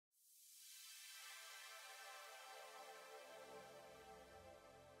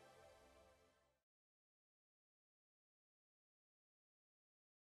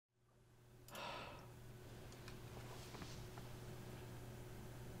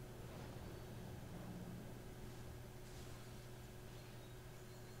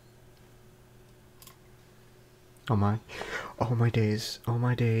Oh my, oh my days, oh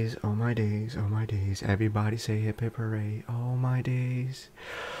my days, oh my days, oh my days. Everybody say hip hip hooray. Oh my days.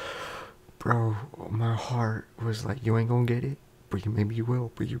 Bro, my heart was like, you ain't gonna get it. But maybe you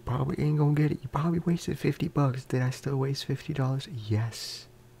will, but you probably ain't gonna get it. You probably wasted 50 bucks. Did I still waste $50? Yes.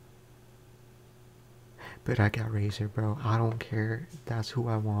 But I got Razor, bro. I don't care. That's who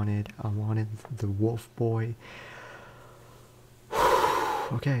I wanted. I wanted the wolf boy.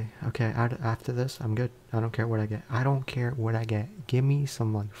 Okay, okay. After this, I'm good. I don't care what I get. I don't care what I get. Give me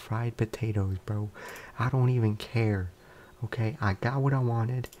some like fried potatoes, bro. I don't even care. Okay, I got what I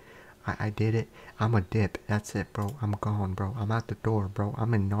wanted. I did it. I'm a dip. That's it, bro. I'm gone, bro. I'm out the door, bro.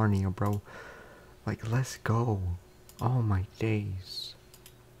 I'm in Narnia, bro. Like, let's go. Oh my days.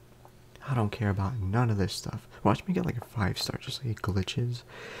 I don't care about none of this stuff. Watch me get like a 5-star, just like glitches.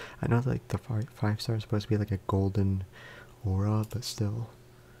 I know like the 5-star is supposed to be like a golden aura, but still.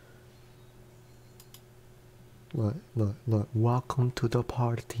 Look, look, look. Welcome to the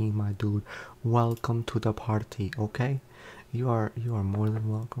party, my dude. Welcome to the party, okay? You are more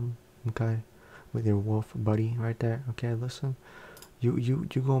than welcome, okay? With your wolf buddy right there, okay? Listen, you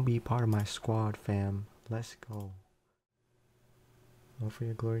gonna be part of my squad, fam. Let's go. All for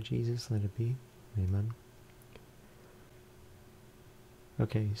your glory, Jesus. Let it be. Amen.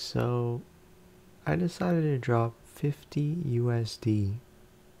 Okay, so I decided to drop 50 USD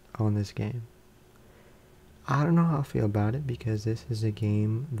on this game. I don't know how I feel about it because this is a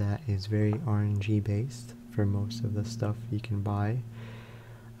game that is very RNG based for most of the stuff you can buy.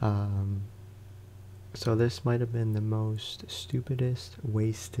 So this might have been the most stupidest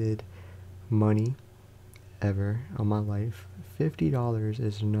wasted money ever on my life. $50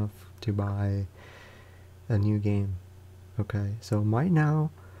 is enough to buy a new game. Okay, so right now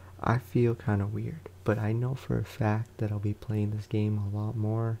I feel kind of weird, but I know for a fact that I'll be playing this game a lot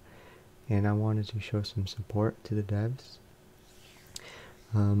more, and I wanted to show some support to the devs.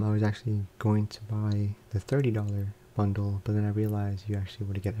 I was actually going to buy the $30 bundle, but then I realized you actually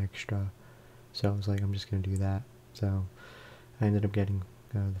would get extra, so I was like, I'm just gonna do that. So I ended up getting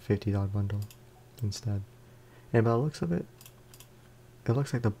the $50 bundle instead. And by the looks of it, it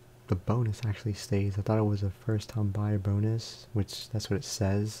looks like the bonus actually stays. I thought it was a first time buyer bonus, which that's what it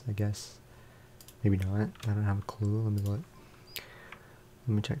says, I guess. Maybe not. I don't have a clue. Let me look.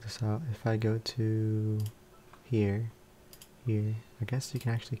 Let me check this out. If I go to here, I guess you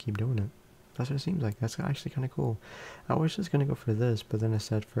can actually keep doing it. That's what it seems like. That's actually kind of cool. I was just gonna go for this, but then it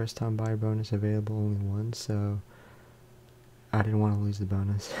said first time buyer bonus available only once, so I didn't want to lose the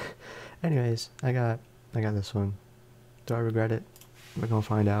bonus. Anyways, I got this one. Do I regret it? We're gonna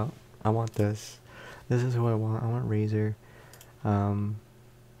find out. I want this. This is who I want. I want Razor.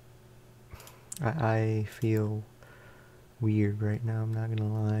 I feel weird right now. I'm not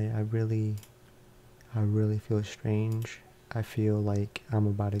gonna lie. I really feel strange. I feel like I'm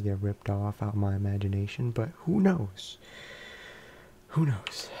about to get ripped off out my imagination, but who knows? Who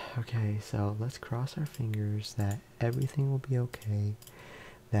knows? Okay, so let's cross our fingers that everything will be okay.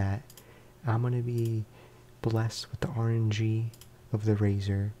 That I'm gonna be blessed with the RNG of the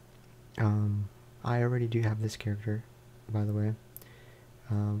Razor. I already do have this character, by the way.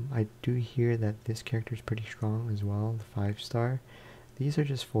 I do hear that this character is pretty strong as well, the 5-star. These are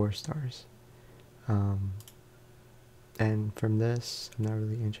just 4 stars. And from this, I'm not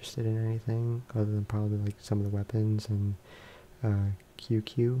really interested in anything other than probably like some of the weapons and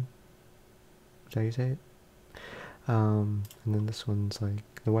QQ. Is that how you say it? And then this one's like,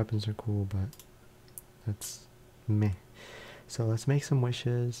 the weapons are cool, but that's meh. So let's make some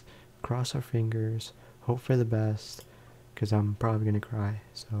wishes, cross our fingers, hope for the best, because I'm probably going to cry.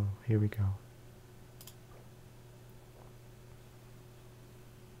 So here we go.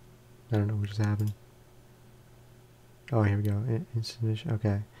 I don't know what just happened. Oh, here we go. Instant.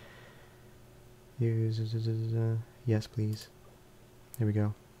 Okay. Use. Yes, please. Here we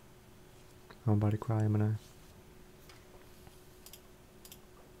go. I'm about to cry. I'm gonna.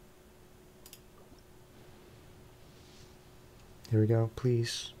 Here we go.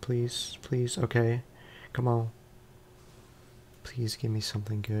 Please, please, please. Okay. Come on. Please give me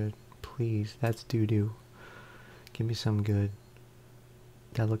something good. Please. That's doo-doo. Give me some good.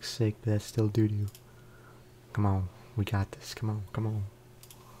 That looks sick, but that's still doo-doo. Come on. We got this. Come on. Come on.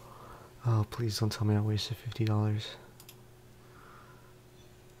 Oh, please don't tell me I wasted $50.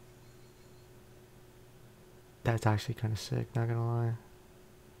 That's actually kind of sick, not gonna lie.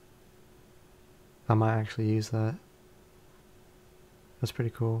 I might actually use that. That's pretty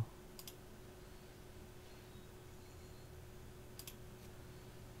cool.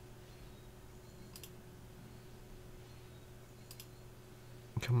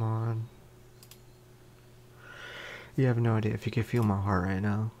 Come on. You have no idea if you can feel my heart right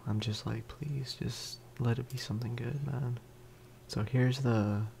now. I'm just like, please, just let it be something good, man. So here's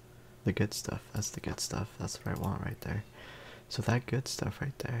the good stuff. That's the good stuff. That's what I want right there. So that good stuff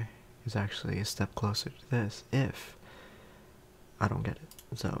right there is actually a step closer to this if I don't get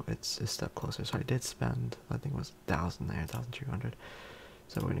it. So it's a step closer. So I did spend, I think it was 1,000 there, 1,200.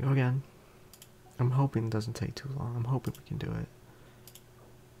 So we're gonna go again. I'm hoping it doesn't take too long. I'm hoping we can do it.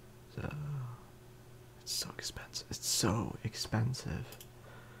 So it's so expensive. It's so expensive.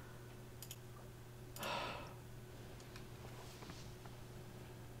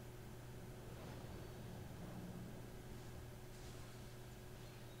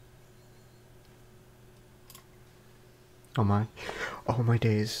 Oh my, oh my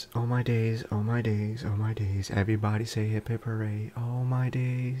days, oh my days, oh my days, oh my days. Everybody say hip hip hooray. Oh my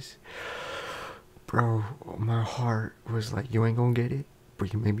days. Bro, my heart was like, you ain't gonna get it.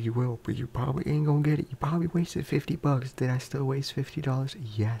 But maybe you will, but you probably ain't gonna get it. You probably wasted 50 bucks. Did I still waste $50?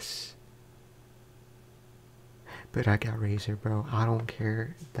 Yes. But I got Razor, bro. I don't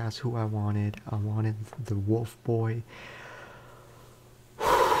care. That's who I wanted. I wanted the wolf boy.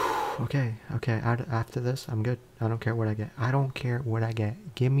 Okay, after this, I'm good. I don't care what I get. I don't care what I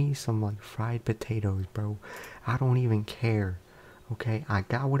get. Give me some, like, fried potatoes, bro. I don't even care. Okay, I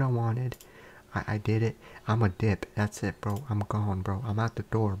got what I wanted. I did it. I'm a dip. That's it, bro. I'm gone, bro. I'm out the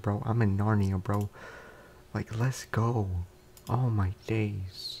door, bro. I'm in Narnia, bro. Like, let's go. Oh my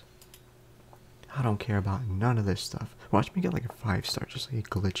days. I don't care about none of this stuff. Watch me get like a 5-star, just like it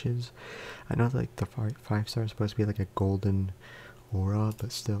glitches. I know like the 5-star is supposed to be like a golden aura,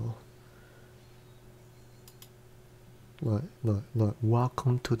 but still. Look.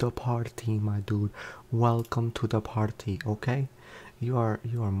 Welcome to the party, my dude. Welcome to the party, okay? You are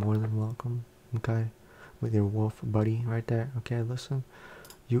more than welcome, okay? With your wolf buddy right there, okay? Listen,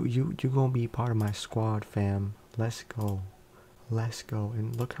 you gonna be part of my squad, fam. Let's go. Let's go.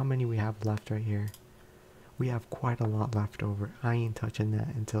 And look how many we have left right here. We have quite a lot left over. I ain't touching that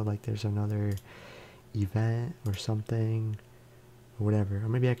until like there's another event or something or whatever. Or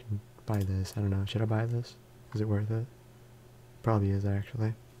maybe I can buy this. I don't know. Should I buy this? Is it worth it? Probably is,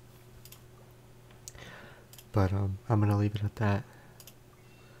 actually. But I'm gonna leave it at that.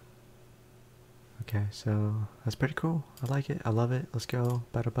 Okay, so that's pretty cool. I like it. I love it. Let's go.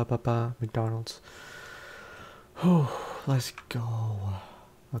 Ba-da-ba-ba-ba. McDonald's. Oh, let's go.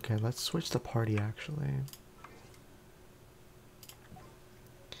 Okay, let's switch the party, actually.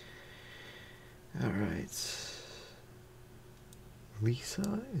 Alright.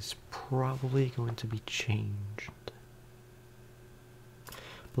 Lisa is probably going to be changed.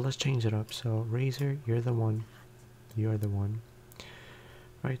 But let's change it up. So, Razor, you're the one. You're the one.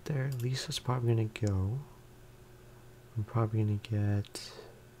 Right there. Lisa's probably going to go. I'm probably going to get...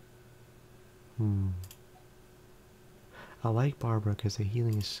 I like Barbara because the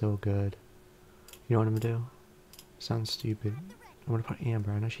healing is so good. You know what I'm going to do? Sounds stupid. I'm going to put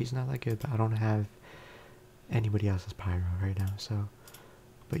Amber. I know she's not that good, but I don't have anybody else's pyro right now, so...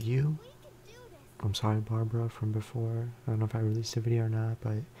 But you... I'm sorry, Barbara, from before. I don't know if I released a video or not,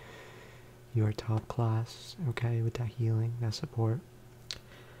 but you are top class, okay, with that healing, that support.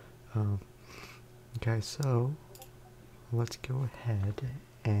 Okay, so let's go ahead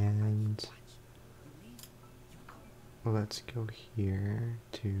and let's go here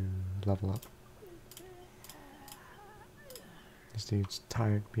to level up. This dude's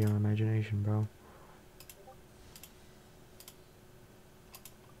tired beyond imagination, bro.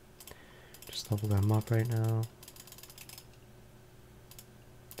 Just level them up right now.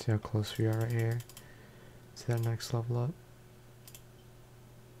 See how close we are right here. See that next level up?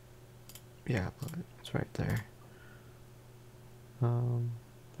 Yeah, but it's right there. I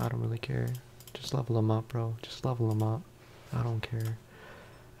don't really care. Just level them up, bro. Just level them up. I don't care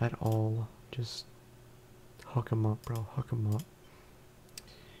at all. Just hook them up, bro. Hook them up.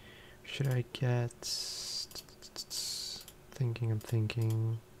 Should I get... I'm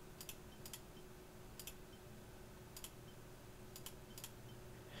thinking...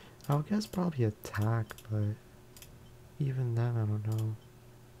 I would guess probably attack, but even then, I don't know.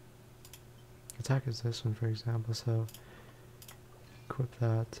 Attack is this one, for example, so equip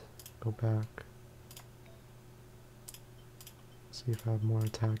that, go back. See if I have more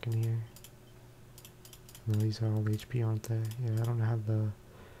attack in here. No, these are all HP, aren't they? Yeah, I don't have the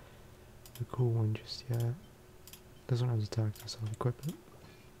cool one just yet. This one has attack, so I'll equip it.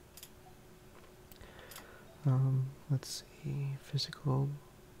 Let's see, physical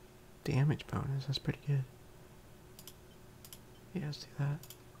damage bonus, that's pretty good. Yeah, let's do that.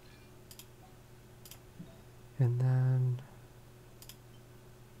 And then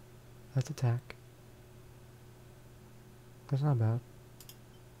that's attack. That's not bad.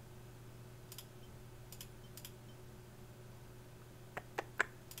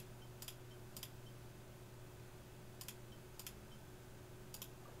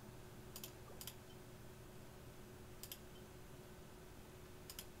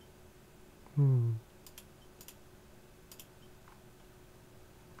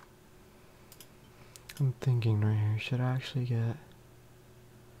 I'm thinking right here, should I actually get... I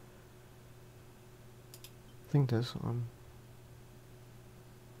think this one.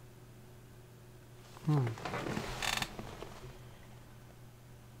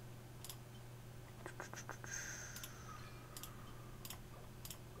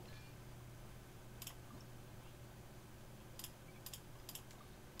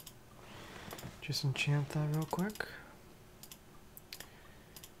 Just enchant that real quick.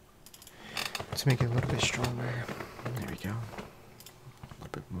 Let's make it a little bit stronger. There we go. A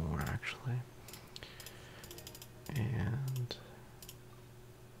little bit more, actually. And...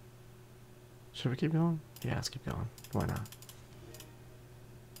 should we keep going? Yeah, let's keep going. Why not?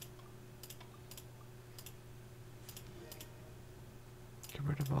 Get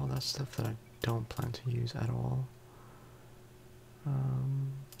rid of all that stuff that I don't plan to use at all.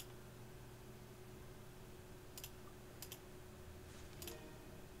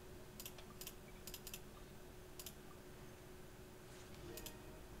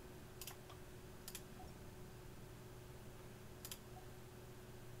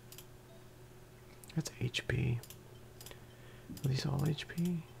 That's HP. Are these all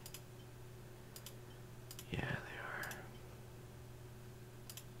HP? Yeah, they are.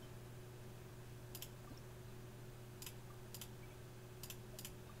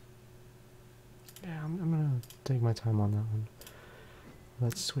 Yeah, I'm gonna take my time on that one.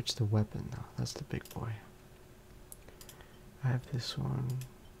 Let's switch the weapon now. That's the big boy. I have this one,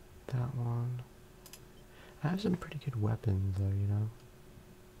 that one. I have some pretty good weapons though, you know?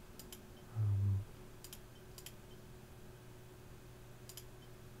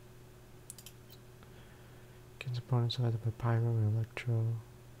 Against opponents either by pyro or electro.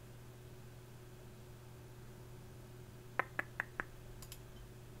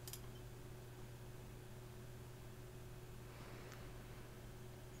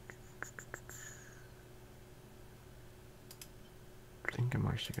 I think I'm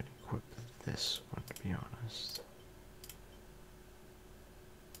actually going to equip this one, to be honest.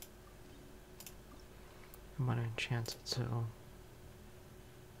 I'm going to enchant it too.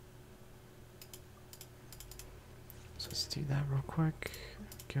 So let's do that real quick.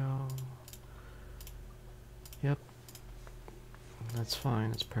 Go. Yep. That's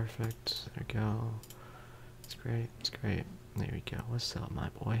fine. It's perfect. There we go. It's great. It's great. There we go. What's up, my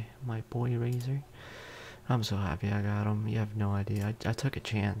boy? My boy Razor. I'm so happy I got him. You have no idea. I took a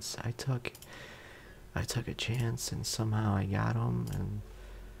chance. I took a chance and somehow I got him, and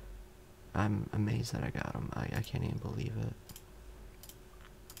I'm amazed that I got him. I can't even believe it.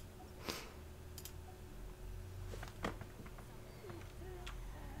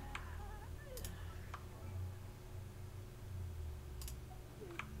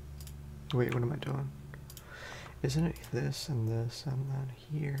 Wait, what am I doing? Isn't it this and this and then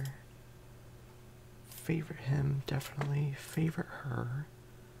here? Favorite him, definitely. Favorite her.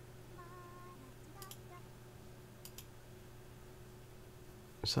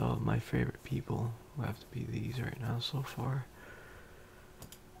 So my favorite people will have to be these right now so far.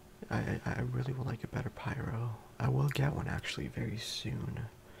 I really would like a better pyro. I will get one actually very soon.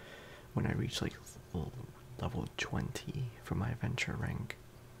 When I reach like level 20 for my adventure rank.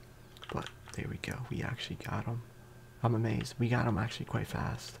 But there we go. We actually got him. I'm amazed. We got him actually quite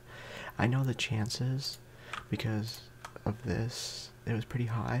fast. I know the chances because of this. It was pretty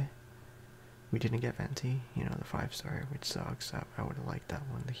high. We didn't get Venti, you know, the 5-star, which sucks. I would have liked that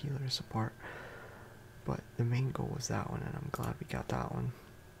one, the healer support. But the main goal was that one, and I'm glad we got that one.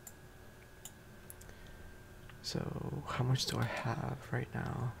 So, how much do I have right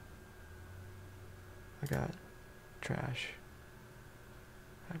now? I got trash.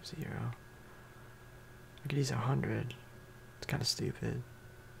 50. I could use 100. It's kind of stupid.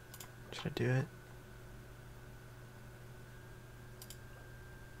 Should I do it?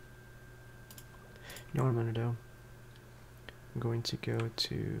 You know what I'm gonna do? I'm going to go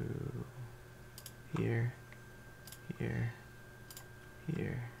to here, here,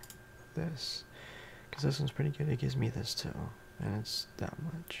 here, this. Because this one's pretty good. It gives me this too. And it's that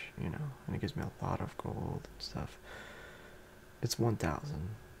much, you know. And it gives me a lot of gold and stuff. It's 1,000.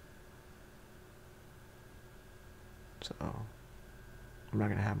 So, I'm not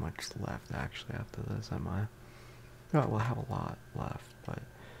gonna have much left actually after this, am I? Oh, we'll have a lot left, but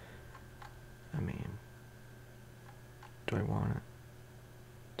I mean, do I want it?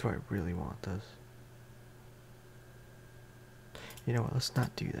 Do I really want this? You know what, let's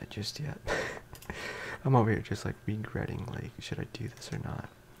not do that just yet. I'm over here just like regretting, like, should I do this or not?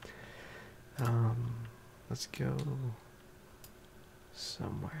 Let's go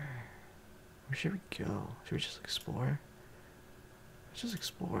somewhere. Where should we go? Should we just explore? Let's just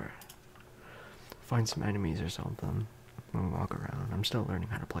explore. Find some enemies or something and walk around. I'm still learning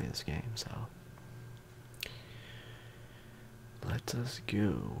how to play this game, so let us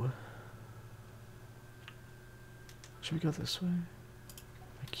go. Should we go this way?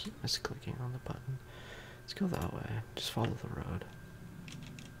 I keep misclicking on the button. Let's go that way. Just follow the road.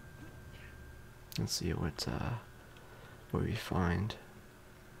 Let's see what we find.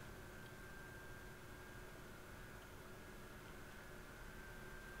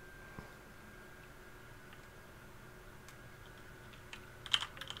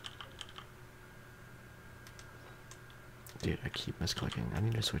 Dude, I keep misclicking. I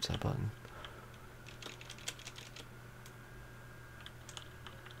need to switch that button.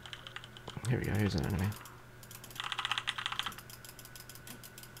 Here we go, here's an enemy.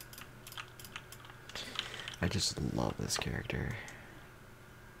 I just love this character.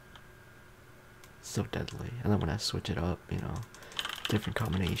 So deadly. And then when I switch it up, you know, different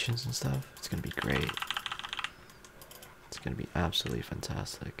combinations and stuff, it's gonna be great. It's gonna be absolutely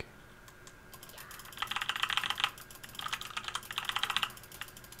fantastic.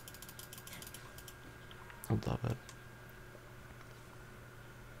 I love it.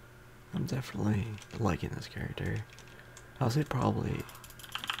 I'm definitely liking this character. I'll say probably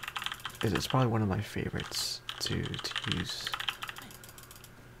it's probably one of my favorites to use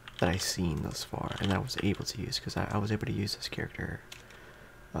that I've seen thus far, and that I was able to use because I was able to use this character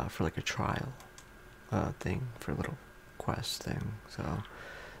for like a trial thing, for a little quest thing. So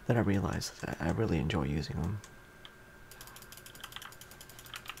then I realized that I really enjoy using them.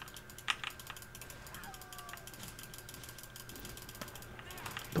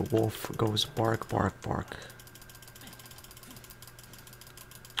 The wolf goes bark, bark, bark.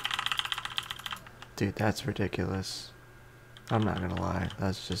 Dude, that's ridiculous. I'm not gonna lie.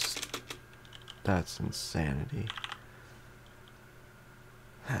 That's insanity.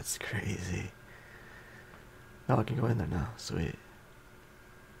 That's crazy. Oh, I can go in there now. Sweet.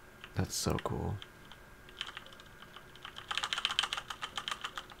 That's so cool.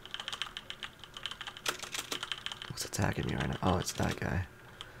 What's attacking me right now? Oh, it's that guy.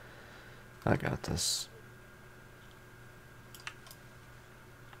 I got this.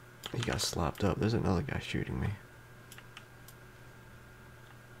 He got slapped up. There's another guy shooting me.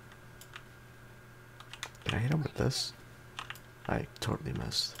 Can I hit him with this? I totally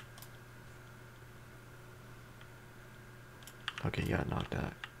missed. Okay, you got knocked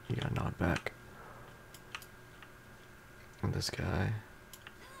out. You got knocked back. And this guy.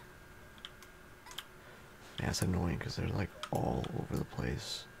 Yeah, it's annoying because they're like all over the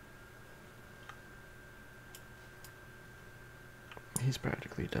place. He's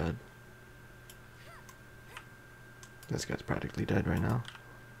practically dead. This guy's practically dead right now.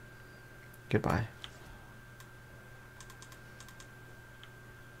 Goodbye.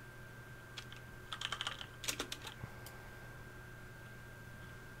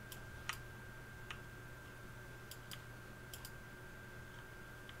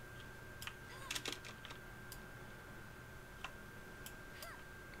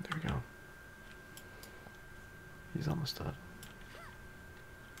 There we go. He's almost dead.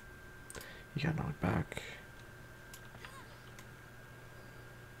 He got knocked back.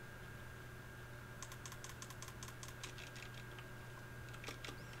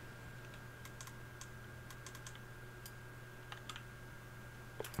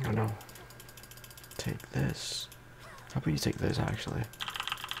 Oh no. Take this. How about you take this actually?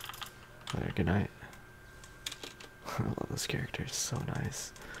 Alright, good night. I love this character, it's so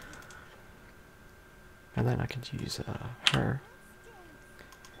nice. And then I could use her.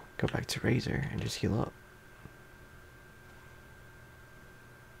 Go back to Razor and just heal up.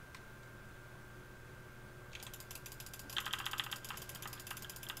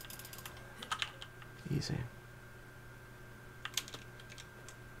 Easy.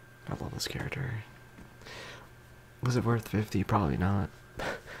 I love this character. Was it worth 50? Probably not.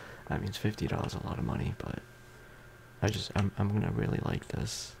 I mean, $50 is a lot of money, but I'm gonna really like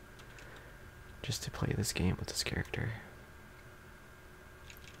this. Just to play this game with this character.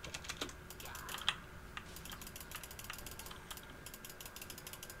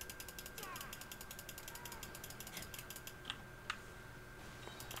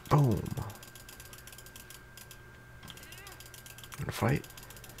 Boom. Gonna fight.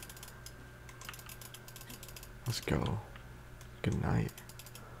 Let's go. Good night.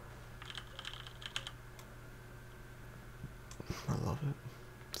 I love it.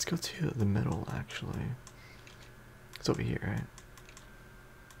 Let's go to the middle, actually. It's over here, right?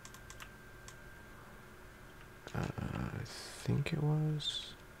 I think it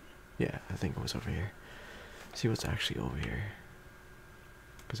was. Yeah, I think it was over here. See what's actually over here.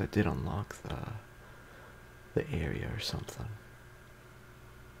 Because I did unlock the area or something.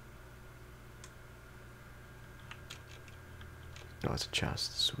 Oh, it's a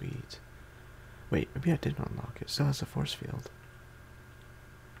chest. Sweet. Wait, maybe I didn't unlock it. It still has a force field.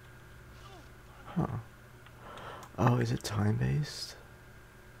 Huh. Oh, is it time-based?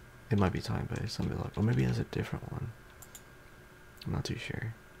 It might be time-based. Let me look. Or maybe it has a different one. I'm not too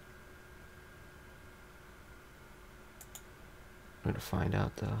sure. I'm gonna find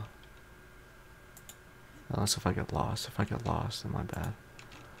out, though. Unless if I get lost. If I get lost, then my bad.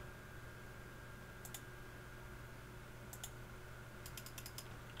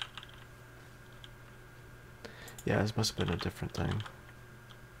 Yeah, this must have been a different thing.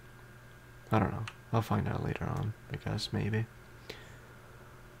 I don't know. I'll find out later on, I guess, maybe.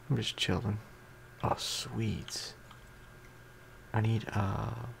 I'm just chilling. Oh, sweet. I need,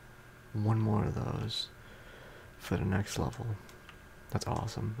 one more of those for the next level. That's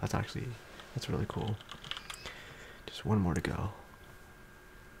awesome. That's really cool. Just one more to go.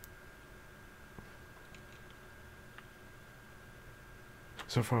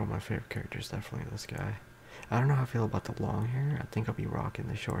 So far, my favorite character is definitely this guy. I don't know how I feel about the long hair. I think I'll be rocking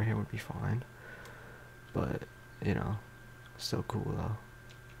the short hair would be fine. But, you know, still cool though.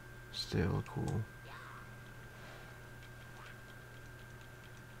 Still cool.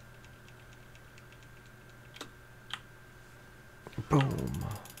 Boom.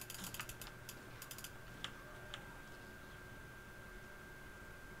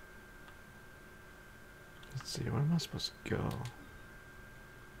 Let's see, where am I supposed to go?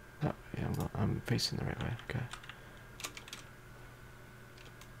 Oh, yeah, I'm facing the right way. Okay.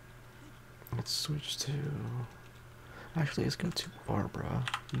 Let's switch to. Actually, let's go to Barbara.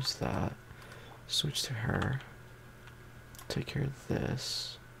 Use that. Switch to her. Take care of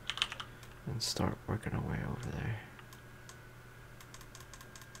this. And start working our way over there.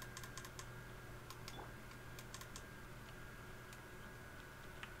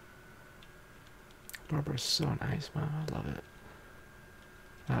 Barbara's so nice, man. I love it.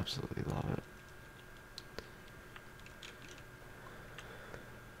 Absolutely love it.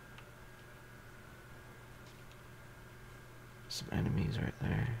 Some enemies right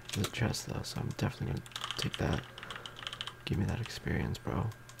there. There's a chest though, so I'm definitely gonna take that. Give me that experience, bro.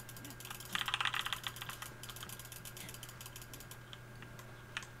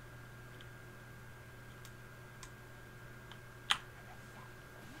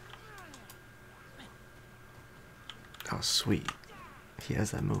 Oh, sweet. He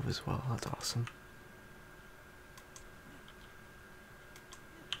has that move as well. That's awesome.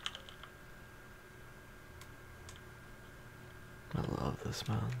 I love this,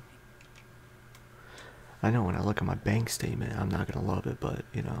 man. I know when I look at my bank statement, I'm not gonna love it, but,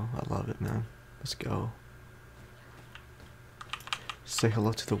 you know, I love it, man. Let's go. Say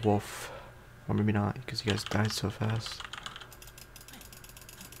hello to the wolf. Or maybe not, because you guys died so fast.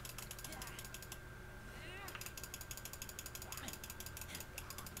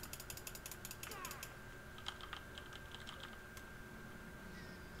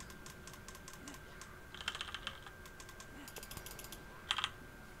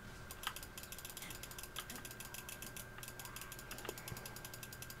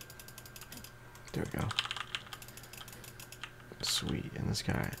 There we go. Sweet, and this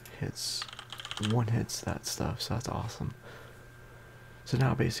guy hits that stuff, so that's awesome. So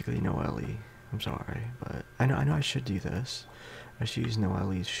now basically no Ellie. I'm sorry, but I know I should do this. I should use no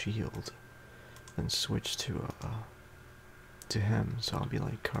Ellie's shield, then switch to him, so I'll be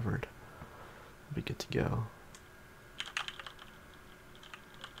like covered. I'll be good to go.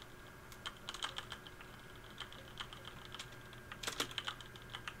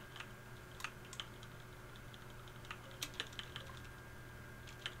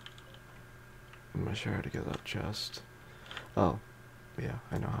 I'm not sure how to get that chest. Oh, yeah,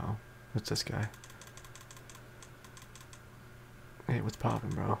 I know how. What's this guy? Hey, what's poppin',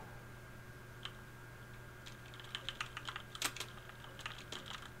 bro?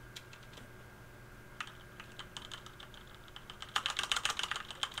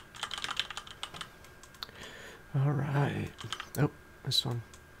 Alright. Oh, this one.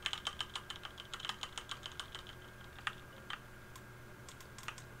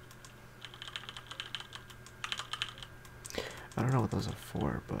 I don't know what those are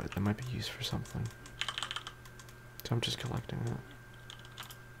for, but they might be used for something. So I'm just collecting it.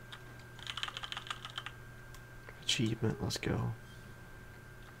 Achievement, let's go.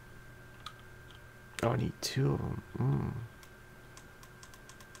 Oh, I need 2 of them.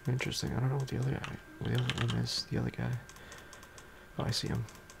 Interesting. I don't know what the other guy, what the other one is. The other guy. Oh, I see him.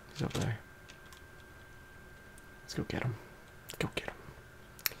 He's up there. Let's go get him. Let's go get him.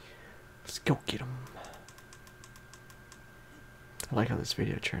 Let's go get him. I like how this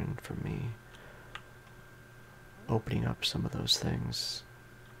video turned from me opening up some of those things,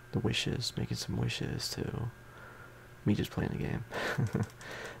 the wishes, making some wishes, to me just playing the game.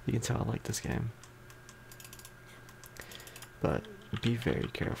 You can tell I like this game. But be very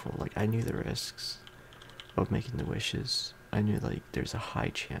careful. Like, I knew the risks of making the wishes. I knew, like, there's a high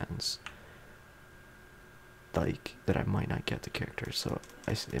chance, like, that I might not get the character. So,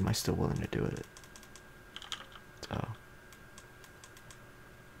 am I still willing to do it? So,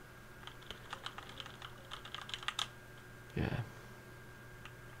 yeah.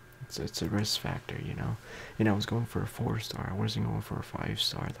 It's a risk factor, you know. And I was going for a 4-star. I wasn't going for a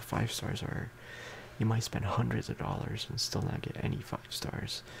 5-star. The 5 stars are, you might spend hundreds of dollars and still not get any 5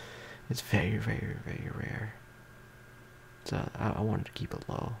 stars. It's very, very, very rare. So I wanted to keep it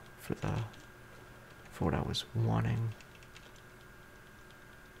low for what I was wanting.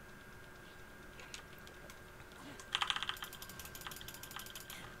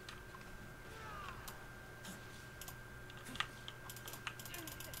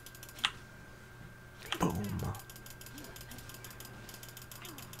 Boom.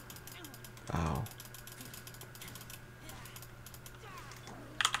 Ow.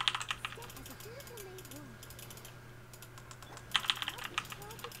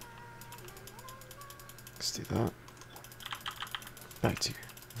 Let's do that. Back to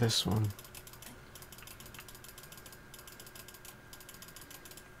this one.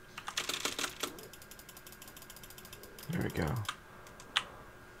 There we go.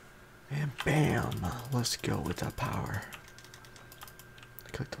 And bam! Let's go with that power. I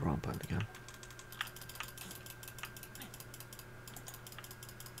clicked the wrong button again.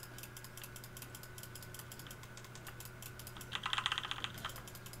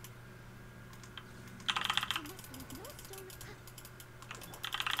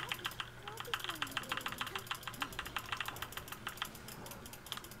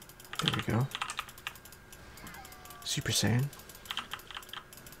 There we go. Super Saiyan.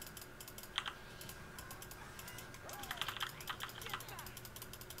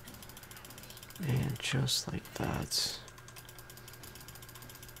 And just like that.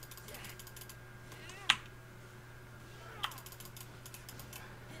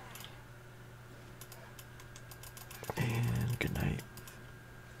 And good night.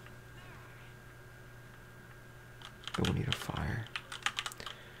 Oh, we need a fire.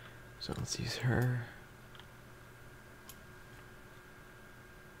 So let's use her.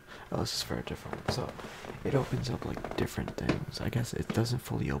 Oh, this is for a different one. So it opens up like different things. I guess it doesn't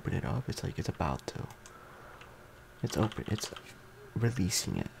fully open it up. It's like it's about to. It's open. It's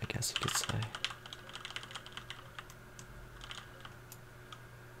releasing it, I guess you could say.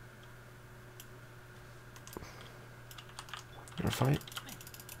 You wanna fight?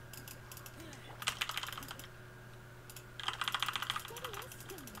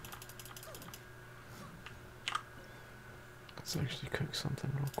 Let's actually cook something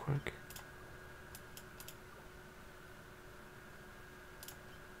real quick.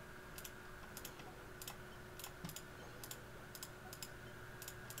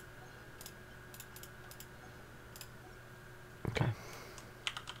 Okay.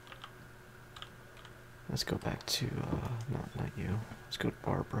 Let's go back to, not you. Let's go to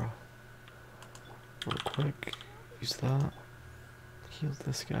Barbara. Real quick. Use that. Heal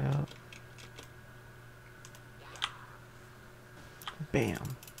this guy up.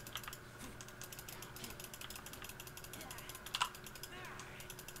 Bam.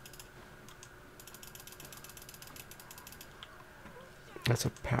 That's a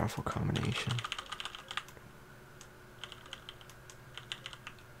powerful combination.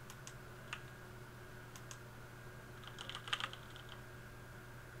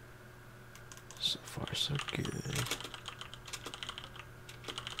 So far, so good.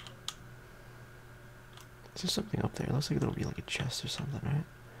 Is there something up there? It looks like there'll be like a chest or something, right?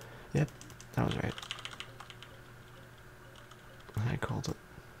 Yep, that was right. I called it.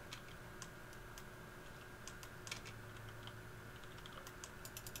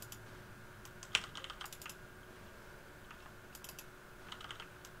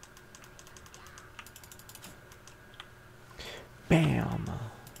 Bam!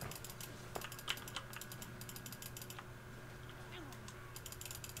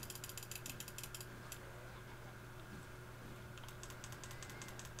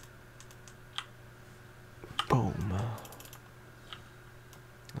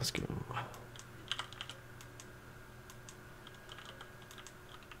 Let's go.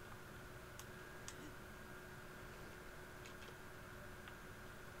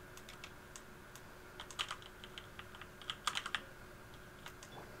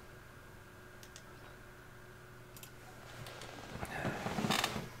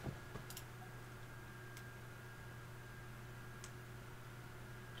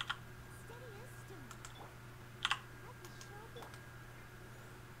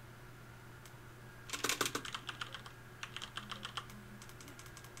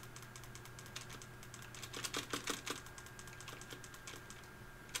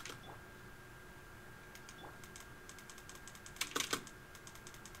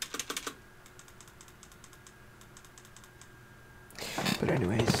 But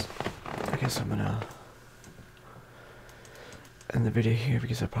anyways, I guess I'm gonna end the video here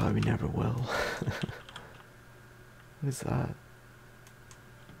because I probably never will. What is that?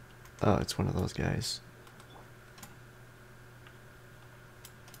 Oh, it's one of those guys.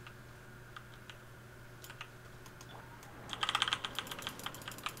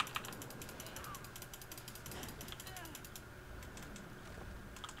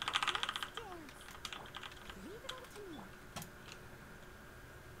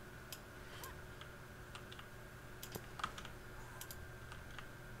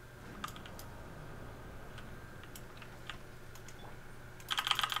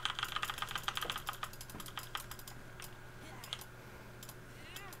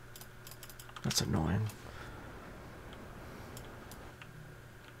 That's annoying.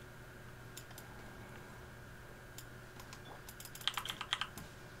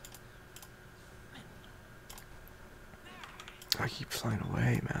 I keep flying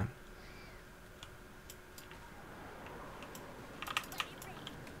away, man.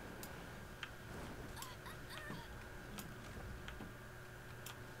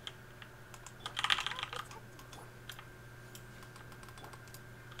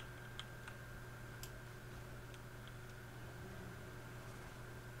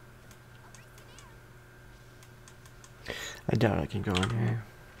 I doubt I can go in here.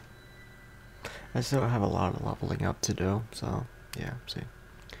 I still have a lot of leveling up to do, so yeah, see.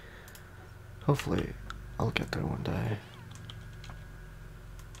 Hopefully, I'll get there one day.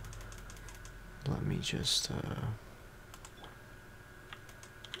 Let me just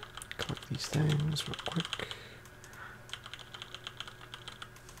collect these things real quick.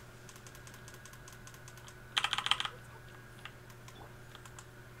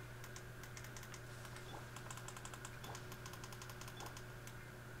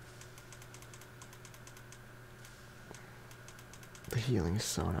 The healing is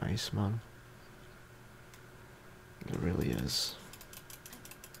so nice, man. It really is.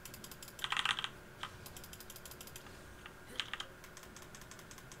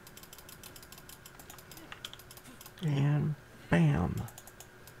 And bam.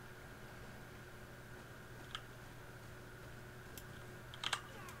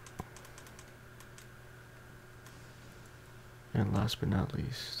 And last but not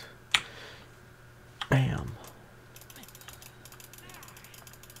least, bam.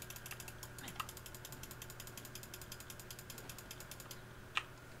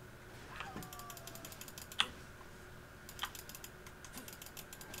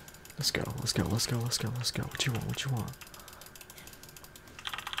 Let's go, let's go, let's go, let's go, let's go. What you want, what you want?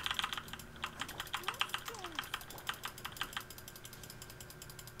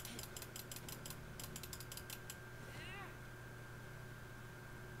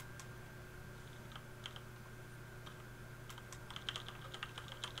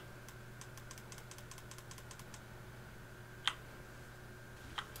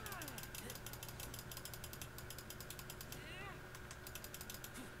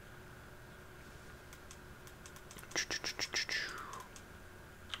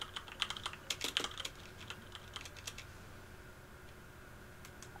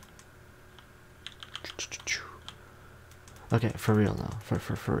 Okay, for real now.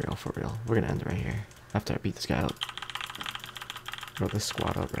 For real. We're gonna end it right here. After I beat this guy out. Or this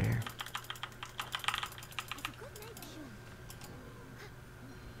squad out right here.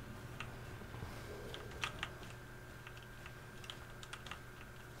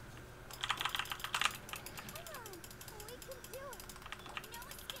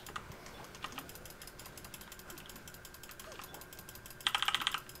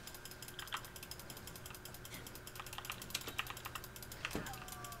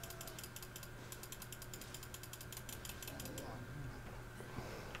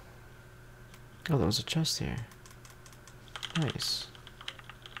 Oh, there was a chest here. Nice.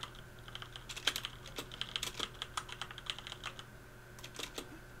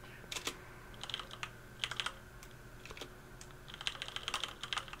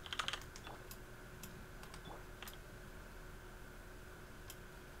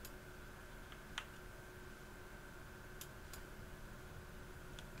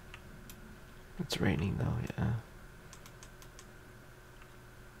 It's raining though, yeah.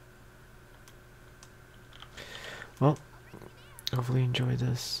 Well, hopefully you enjoyed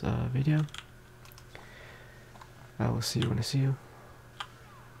this video. I will see you when I see you.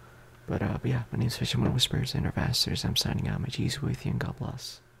 But yeah, my name is Fisherman Whispers and our Vasterz. I'm signing out. My G's with you and God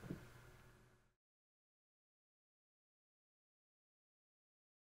bless.